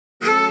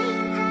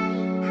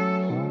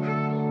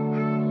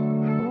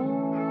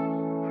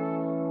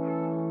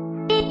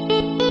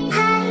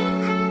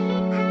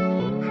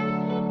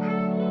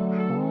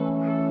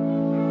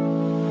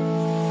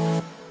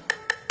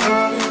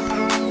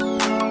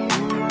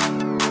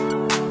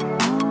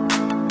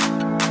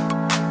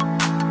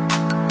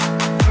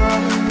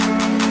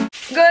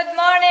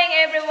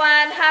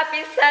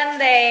happy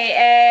Sunday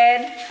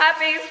and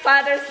happy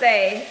Father's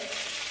Day.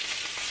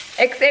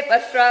 Except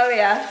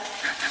Australia.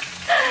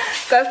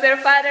 Because their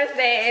Father's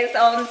Day is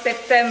on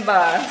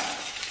September.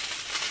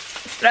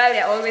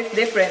 Australia always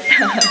different.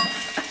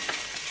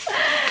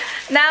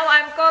 Now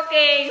I'm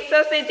cooking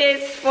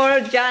sausages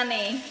for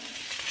Johnny.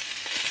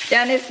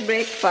 Johnny's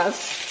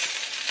breakfast.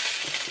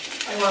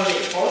 I want to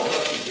eat 4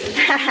 sausages.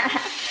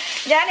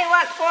 Johnny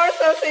wants 4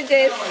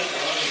 sausages. No, I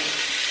don't.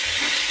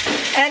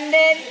 And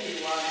then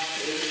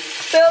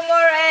 2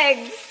 more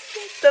eggs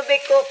to be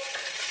cooked.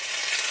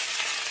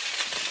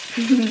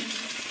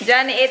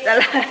 Johnny ate a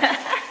lot.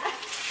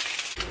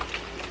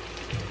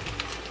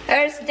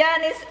 Here's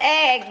Johnny's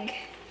egg.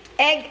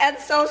 Egg and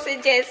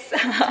sausages.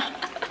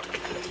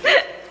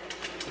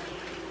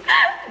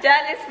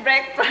 Johnny's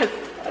breakfast.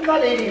 I'm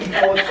not eating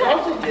 4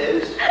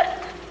 sausages.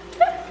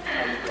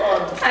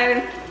 Oh,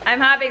 God.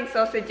 I'm having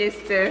sausages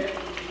too.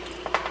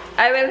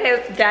 I will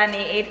help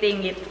Johnny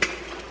eating it.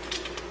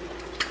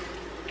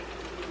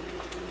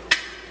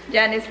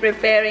 Johnny's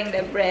preparing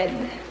the bread.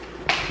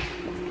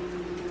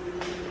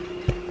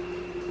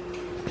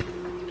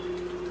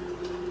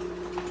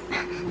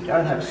 You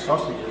don't have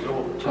sausages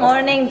all the time.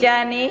 Morning,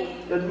 Johnny.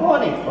 Good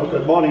morning. Oh,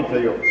 good morning to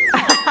you. It's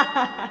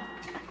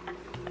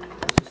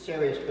a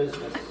serious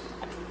business.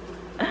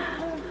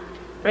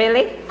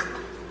 Really?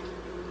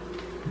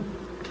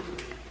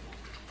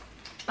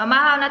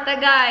 Mamahaw na ta,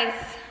 guys.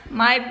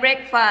 My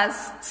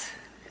breakfast.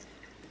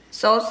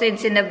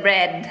 Sausage in the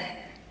bread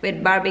with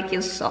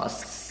barbecue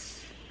sauce.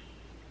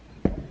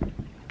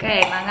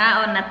 Okay,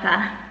 mangaon na ta.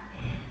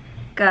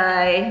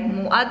 Kay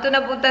muadto na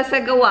punta sa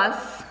gawas.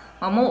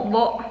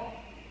 Mamubo.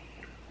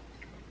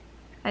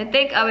 I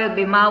think I will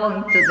be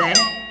mowing today.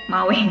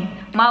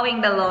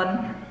 Mowing the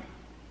lawn.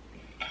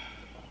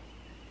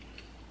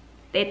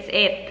 That's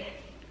it.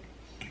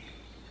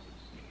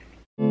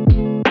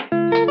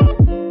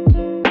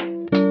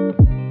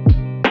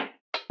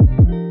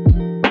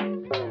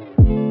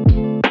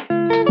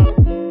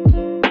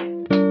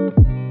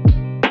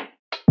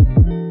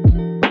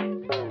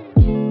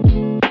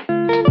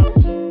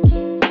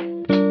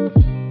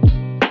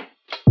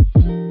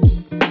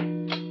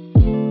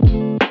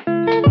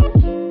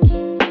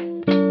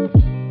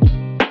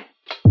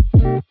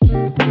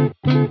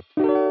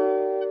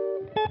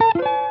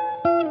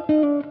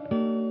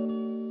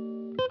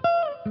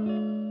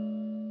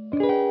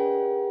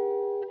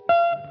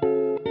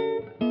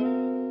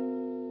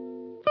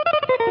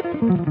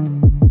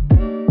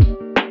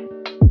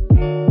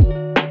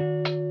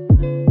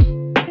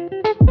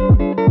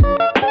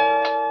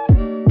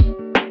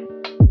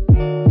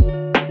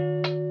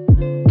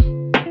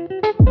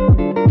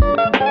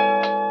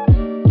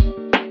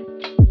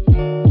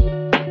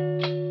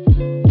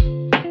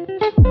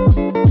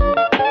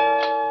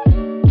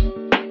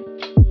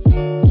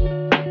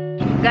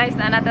 Guys,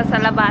 naanata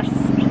sa labas.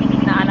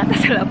 Naanata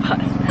sa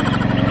labas.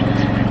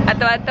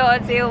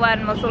 Ato-ato si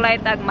Juan mo sulay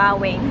tag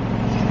mowing.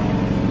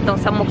 Itong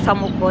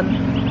samuk-samukon.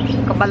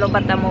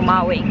 Kabalubat na mo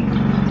mowing.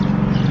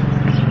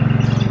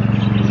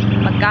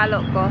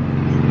 Magkalo ko.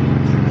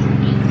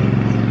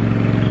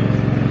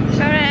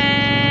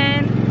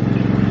 Sharon!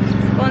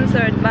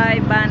 Sponsored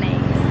by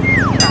PINAY.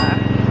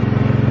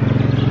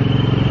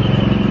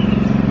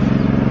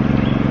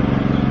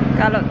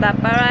 Kalo ta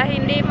para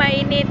hindi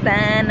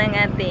mainitan ang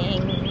ating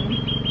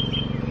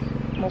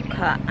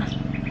mukha.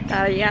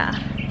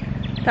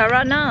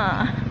 Tara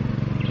na.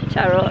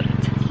 Charot.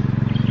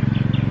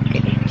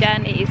 Okay,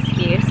 Johnny is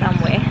here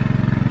somewhere.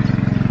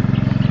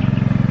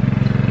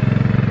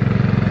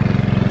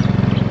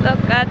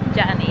 Look at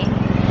Johnny.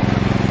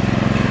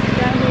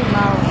 Johnny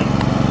mowing.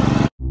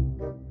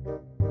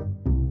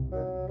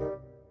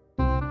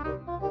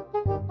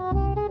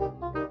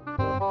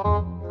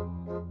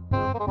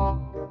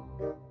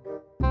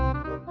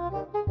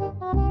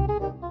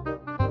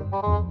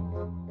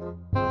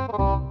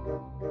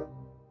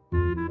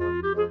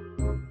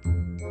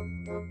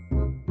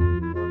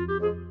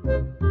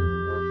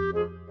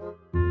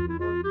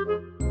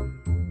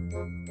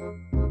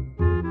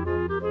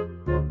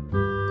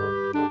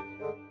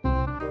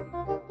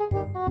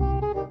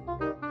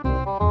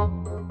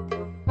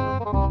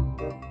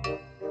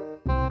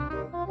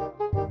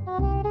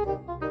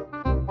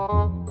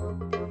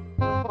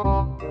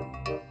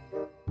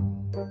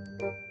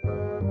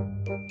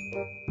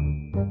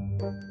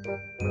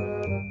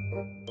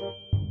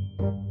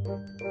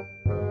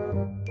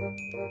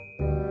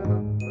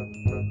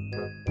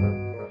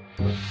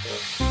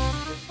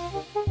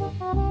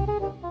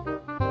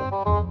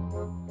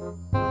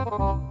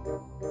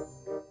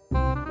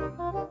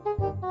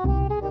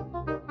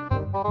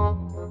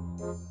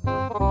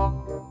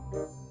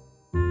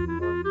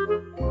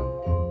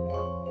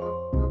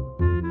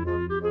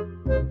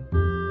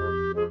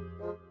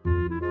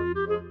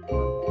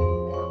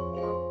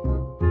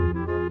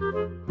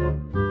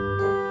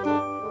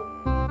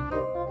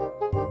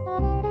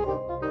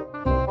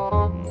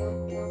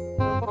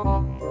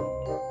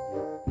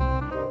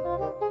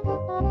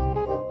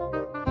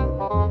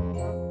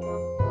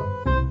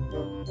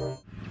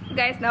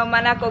 Guys,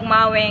 nauman akong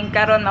mawing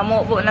karon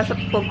mamubo na sa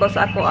focus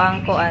ako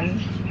ang kuan.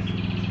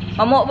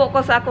 Mamubo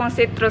ko sa akong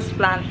citrus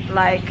plant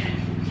like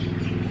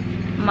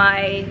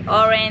my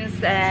orange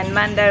and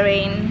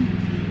mandarin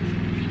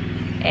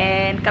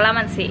and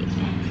calamansi.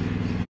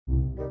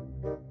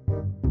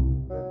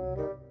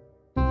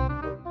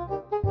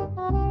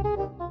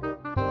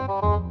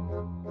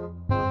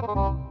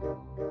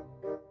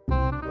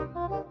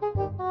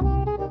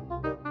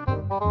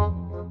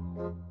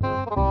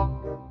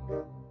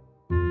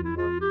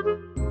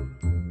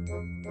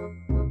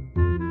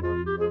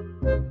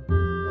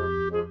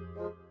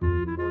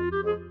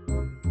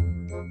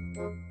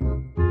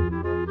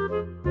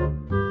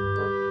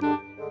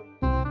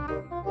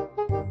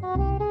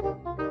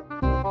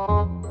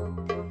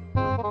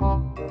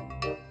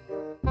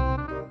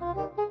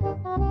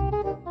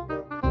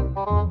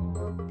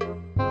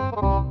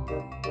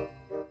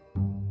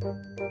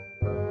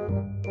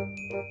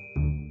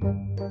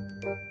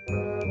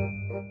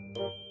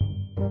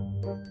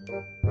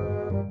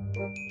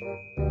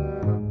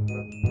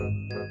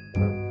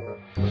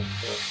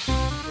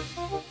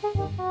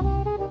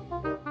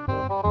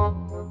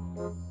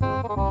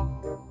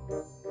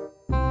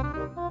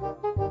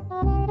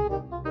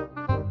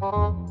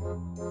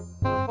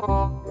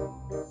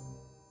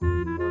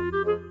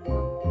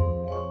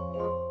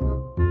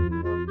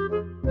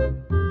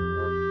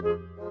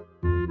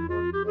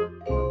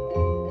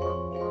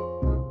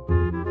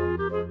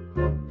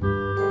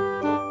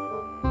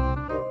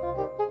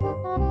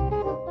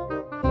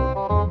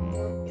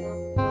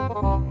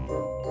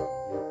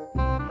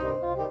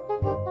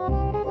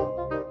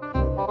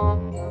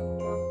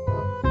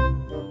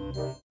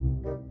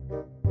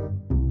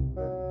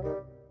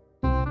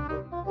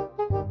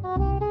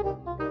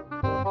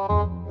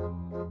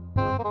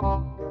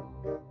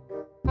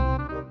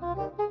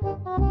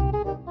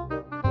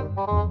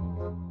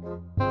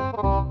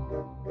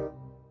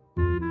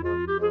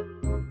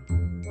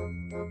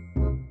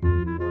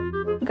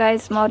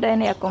 Guys, mao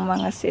din akong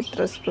mga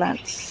citrus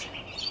plants.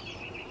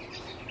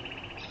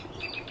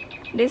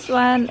 This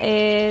one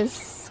is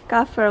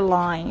kaffir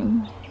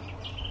lime.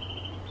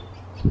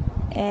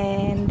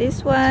 And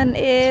this one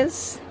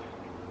is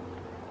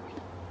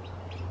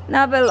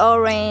navel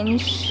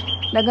orange.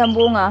 Daghang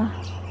bunga.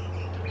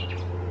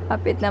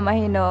 Kapit na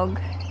mahinog.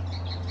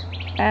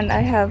 And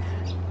I have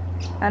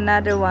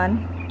another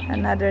one,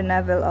 another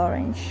navel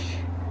orange.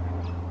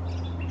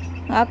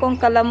 Ang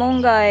akong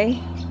kalamunggay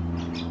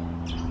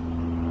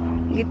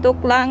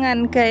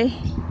gituklangan kay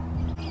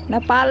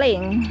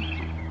napaling.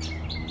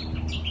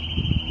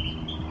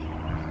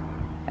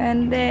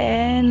 And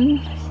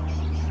then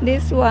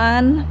this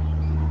one,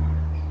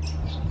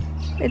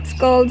 it's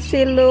called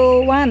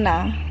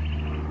siluwana.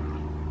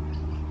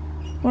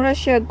 Mura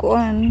siya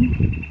kuan,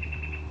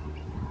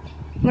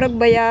 murag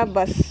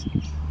bayabas.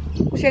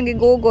 Kung siya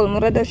gi-google,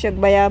 mura daw siya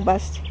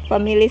bayabas.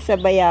 Family sa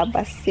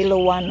bayabas,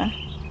 siluwana.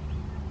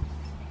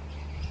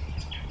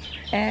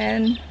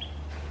 And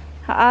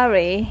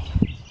haare,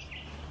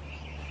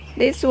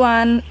 this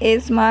one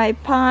is my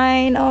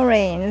pine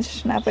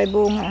orange. Napay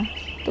bunga.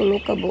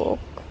 Tulo ka buok.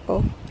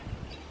 Oh.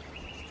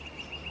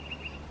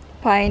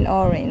 Pine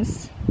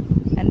orange.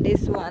 And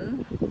this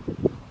one,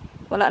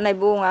 wala na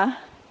bunga.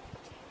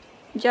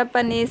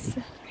 Japanese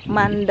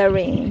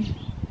mandarin.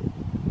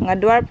 Mga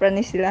dwarf ra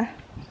ni sila.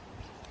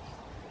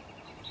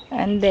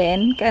 And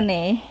then,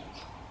 kani,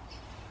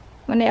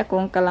 mani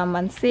akong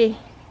kalamansi.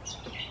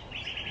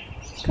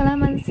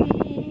 Kalamansi.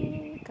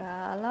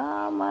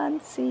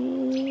 Kalamansi.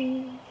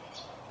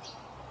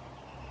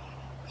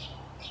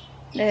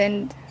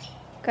 And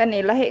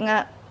kani lahi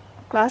nga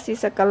klase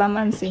sa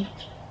kalamansi.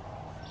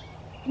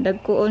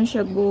 Dagkuon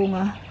siya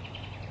bunga.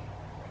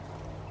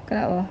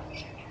 Kana oh.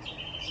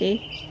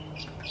 See?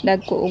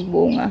 Dagko og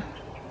bunga.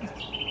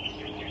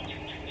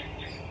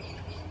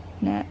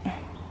 Na.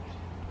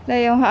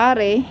 Dayong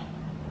hari.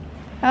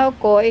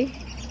 Akoy.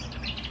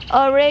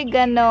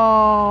 Oregano.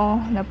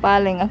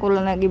 Napaling ako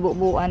lang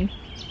nagibubuan.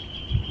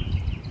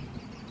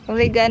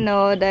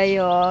 Oregano,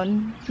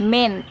 dayon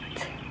mint.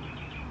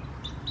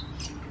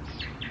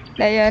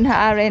 Dayon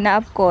haare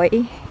na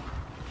apkoy.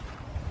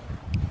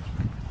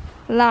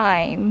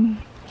 Lime.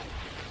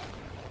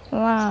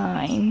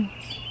 Lime.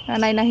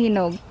 Anay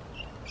nahinog.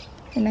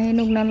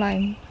 Nahinog na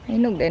lime.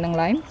 Nahinog din ng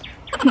lime.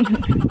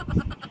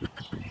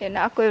 Yan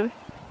na ako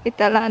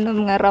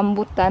italanom nga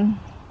rambutan.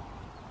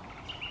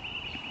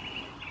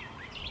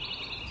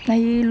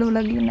 Nahilo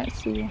lagi na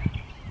siya.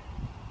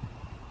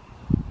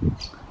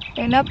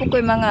 Kaya napo ko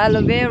yung mga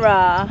aloe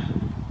vera.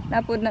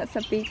 Napo na sa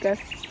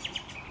pikas.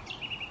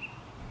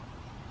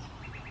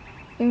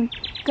 Yung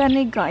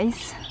kani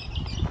guys.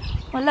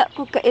 Wala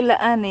ko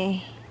kailaan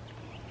eh.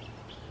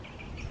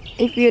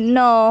 If you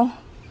know,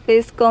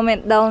 please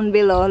comment down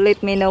below.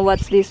 Let me know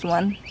what's this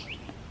one.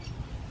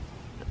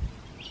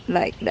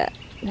 Like that.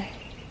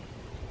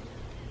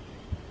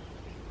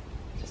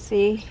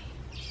 See?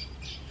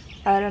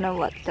 I don't know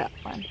what's that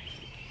one.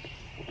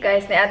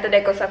 Guys, niato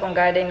day ko sa akong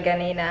garden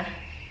ganina.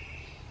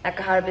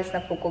 Naka-harvest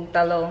na pukog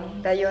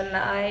talong. Dayon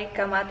na ay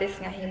kamatis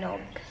nga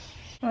hinog.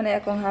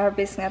 Muna akong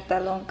harvest nga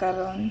talong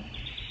karon.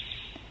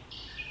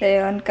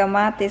 Dayon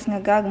kamatis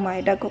nga gagmay,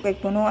 dagko kay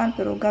punuan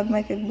pero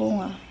gagmay kay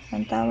bunga.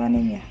 Ang tawa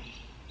niya.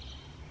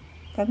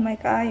 Gagmay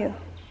kaayo.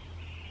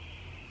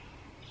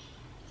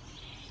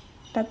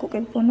 Dagko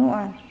kay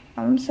punuan.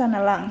 Amsa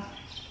na lang.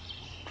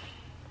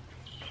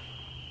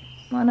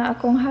 Muna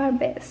akong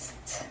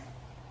harvest.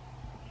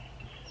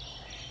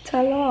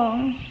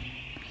 Talong.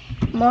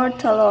 More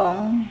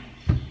talong.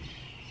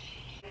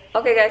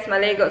 Okay guys,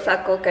 maligo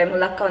sa ako kay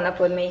mulakaw na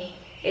po mi.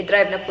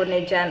 I-drive na po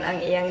ni Jan ang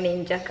iyang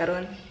ninja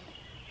karon.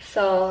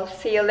 So,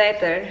 see you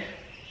later.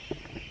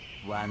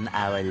 1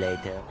 hour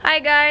later. Hi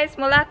guys,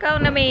 mulakaw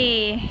na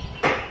mi.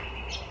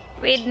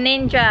 With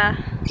ninja.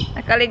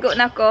 Nakaligo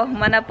na ko,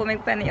 mana po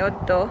mig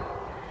paniod to.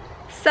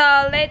 So,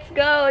 let's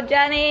go,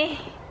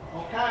 Johnny.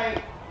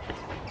 Okay.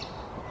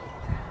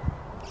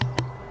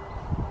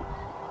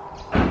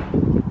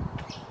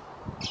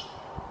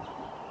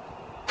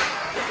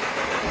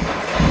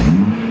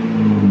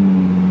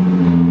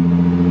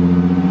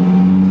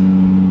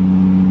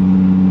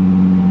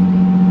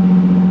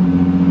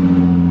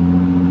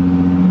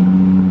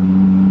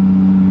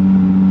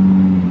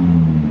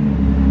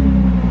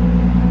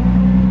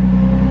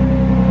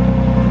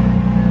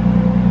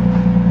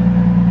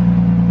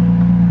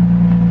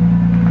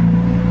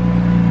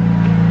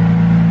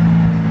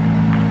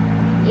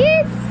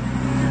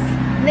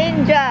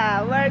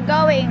 Ninja, we're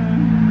going.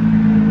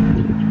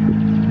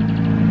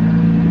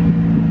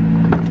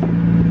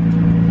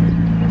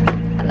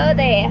 Hello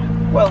there.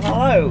 Well,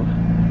 hello.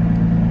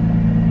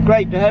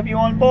 Great to have you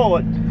on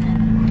board.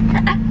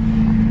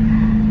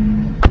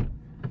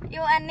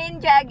 You a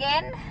ninja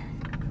again?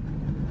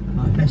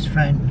 My best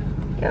friend.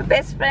 Your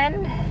best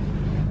friend?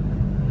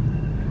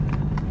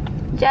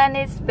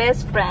 Johnny's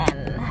best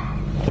friend.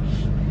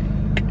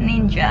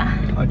 Ninja.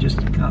 I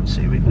just can't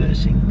see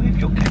reversing. Move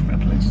your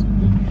camera, please.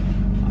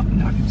 Oh,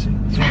 no, I can see.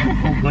 It's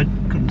all good.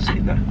 Couldn't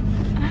see that.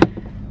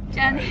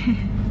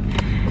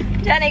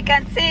 Johnny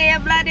can't see a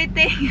bloody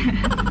thing.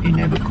 You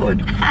never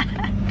could.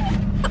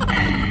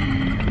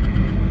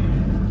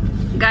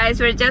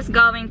 Guys, we're just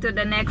going to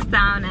the next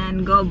town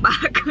and go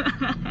back.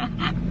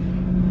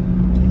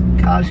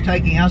 Car's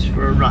taking us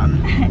for a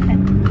run.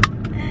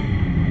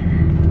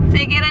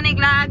 Sige ra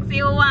naglag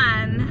si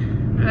Juan.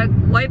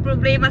 Way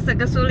problema sa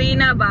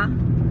gasolina ba?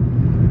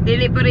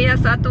 Dili pa riya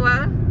sa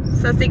atwa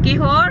sa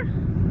Sikihor.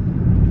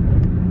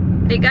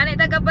 Di gani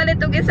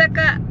tagapalit og isa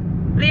ka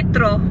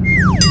litro.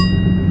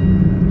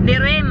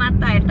 Dire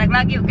matay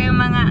taglagyo kay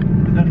mga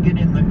We've got to get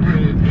in the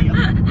groove here.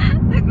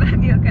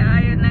 taglagyo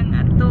kayo ng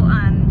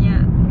atuan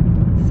niya.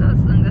 Sos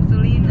ang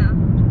gasolina.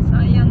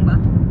 Sayang ba?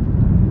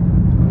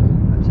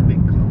 That's a big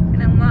cold.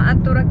 Kanang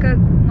maatura ka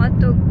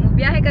matug mo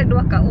biyahe ka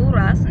 2 ka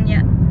oras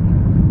niya.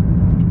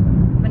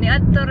 Mani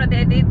atura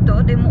de dito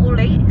di mo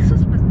ulay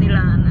sus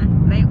pastilana.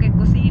 Layo kay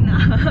kusina.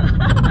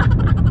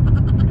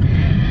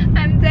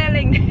 I'm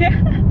telling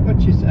them. What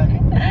you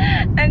saying?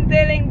 I'm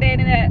telling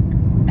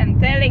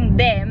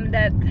them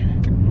that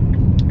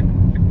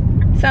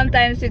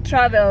sometimes we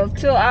travel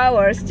 2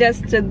 hours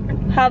just to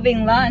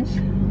having lunch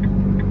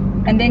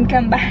and then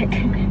come back.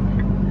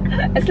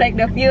 It's like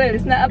the fuel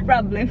is not a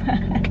problem.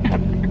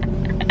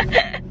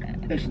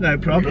 There's no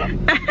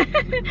problem.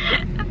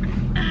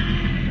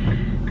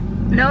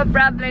 No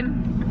problem.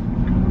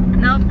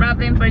 No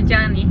problem for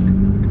Johnny.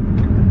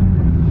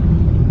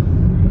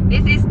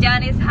 This is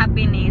Johnny's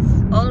happiness.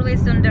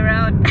 Always on the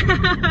road.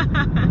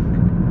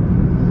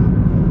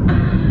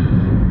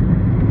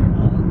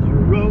 On the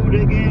road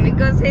again.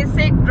 Because he's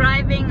sick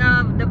driving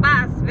of the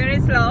bus very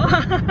slow.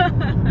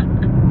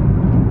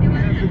 He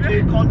wants to The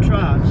two drive.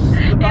 contrasts.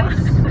 The bus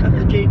and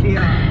the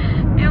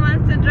GTR. He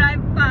wants to drive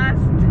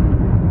fast,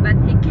 but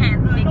he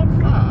can't No, not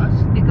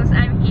fast. because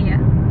I'm here.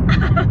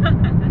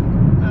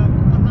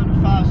 I'm not a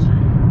fast,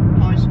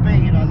 high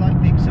speed. I like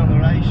the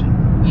acceleration.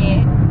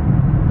 Yeah.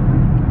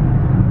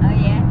 Oh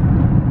yeah.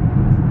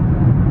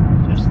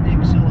 Just the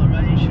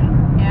acceleration.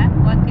 Yeah.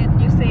 What can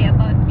you say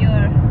about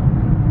your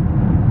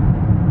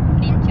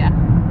ninja?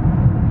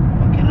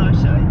 What can I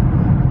say?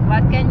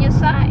 What can you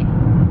say?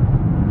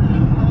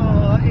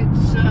 Oh,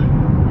 it's an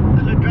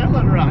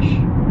adrenaline rush.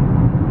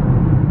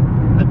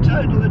 A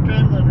total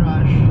adrenaline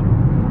rush.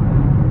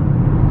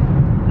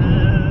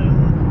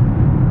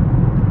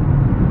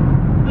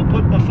 I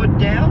put my foot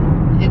down.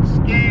 It's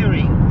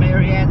scary.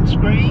 Marianne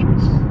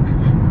screams.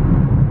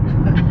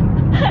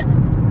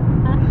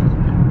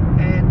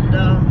 And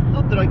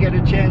not that I get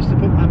a chance to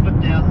put my foot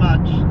down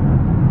much.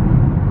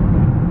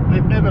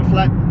 We've never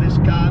flattened this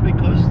car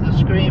because the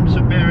screams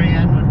of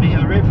Marianne would be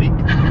horrific.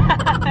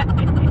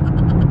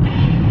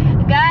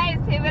 Guys,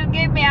 he will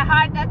give me a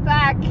heart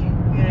attack.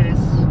 Yes.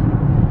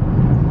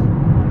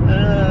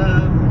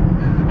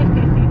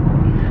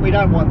 We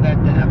don't want that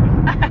to happen.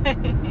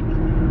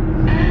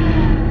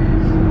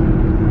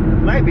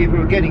 Maybe if we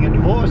were getting a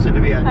divorce,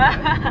 it'd be okay.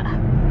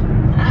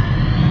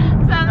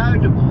 No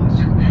divorce.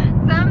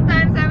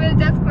 Sometimes I will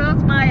just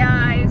close my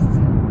eyes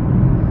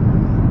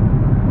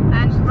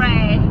and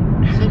pray.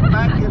 Sit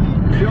back and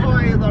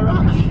enjoy the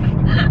rush.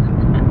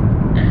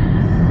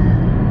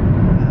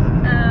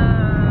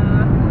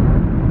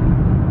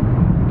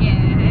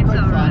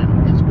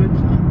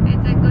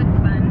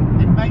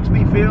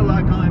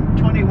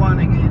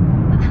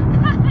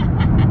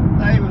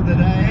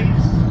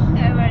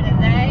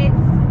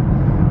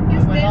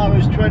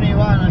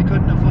 21, I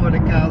couldn't afford a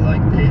car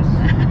like this.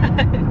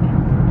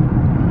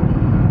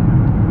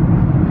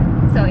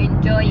 So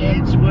enjoy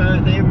it. It's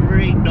worth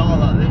every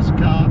dollar, this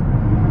car.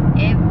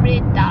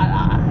 Every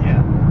dollar. Yeah.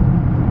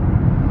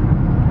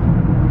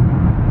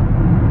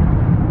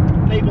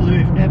 People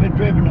who've never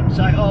driven them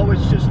say, oh,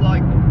 it's just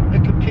like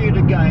a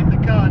computer game. The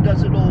car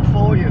does it all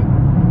for you.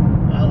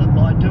 Well, it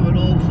might do it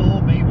all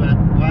for me, but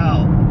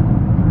wow.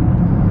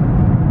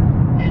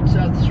 It's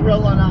a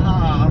thrill and a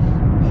half.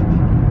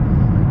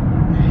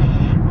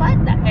 What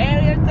the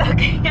hell you're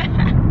talking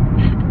about?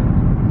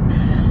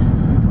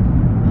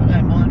 I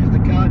don't mind if the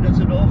car does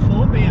it all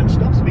for me and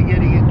stops me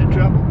getting into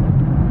trouble.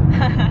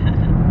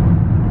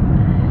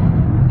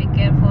 Be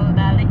careful,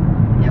 darling.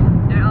 Yep.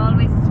 There are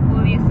always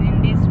police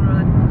in this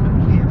road.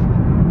 Careful.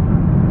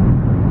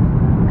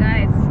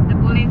 Guys, the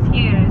police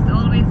here is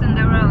always on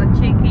the road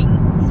checking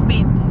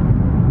speed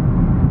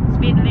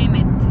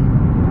limit.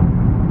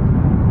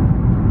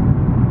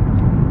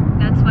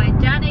 That's why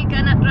Johnny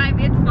cannot drive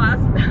it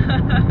fast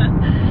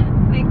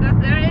because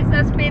there is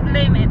a speed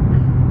limit.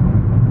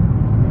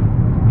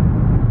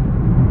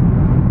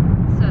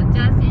 So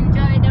just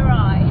enjoy the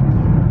ride.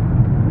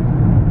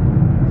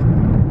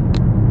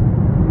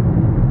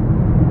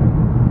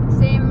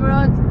 Same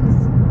road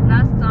as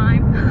last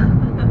time.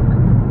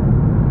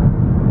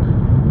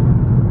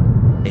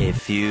 A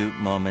few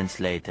moments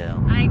later.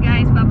 Hi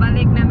guys,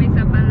 pabalik namin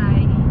sa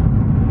balay.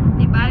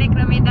 Ibalik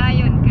kami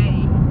dayon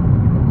kay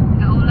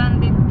kaulan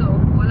dito.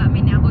 Wala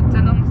mi niabot sa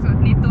lungsod.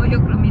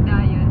 Nituyok kami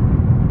dayon.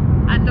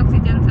 Atok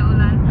si Jan sa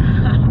ulan.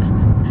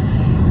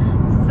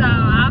 So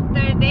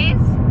after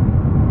this,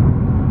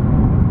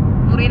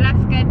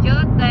 relax ka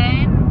jud,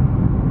 then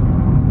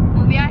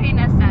mubiyahe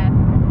na sad.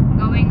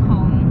 Going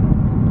home.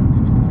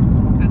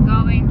 We're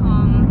going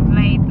home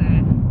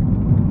later.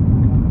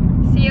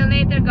 See you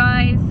later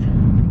guys.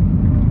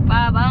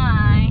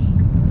 Bye-bye.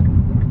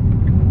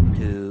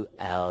 2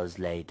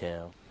 hours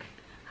later.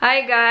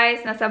 Hi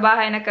guys! Nasa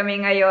bahay na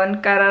kami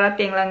ngayon.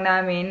 Kararating lang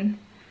namin.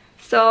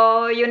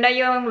 So, yun na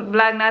yung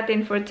vlog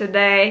natin for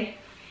today.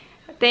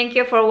 Thank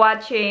you for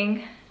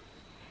watching.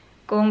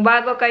 Kung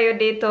bago kayo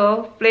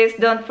dito, please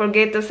don't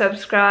forget to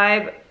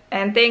subscribe.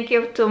 And thank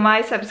you to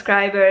my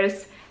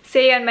subscribers.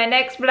 See you in my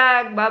next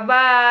vlog.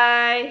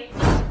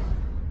 Bye-bye!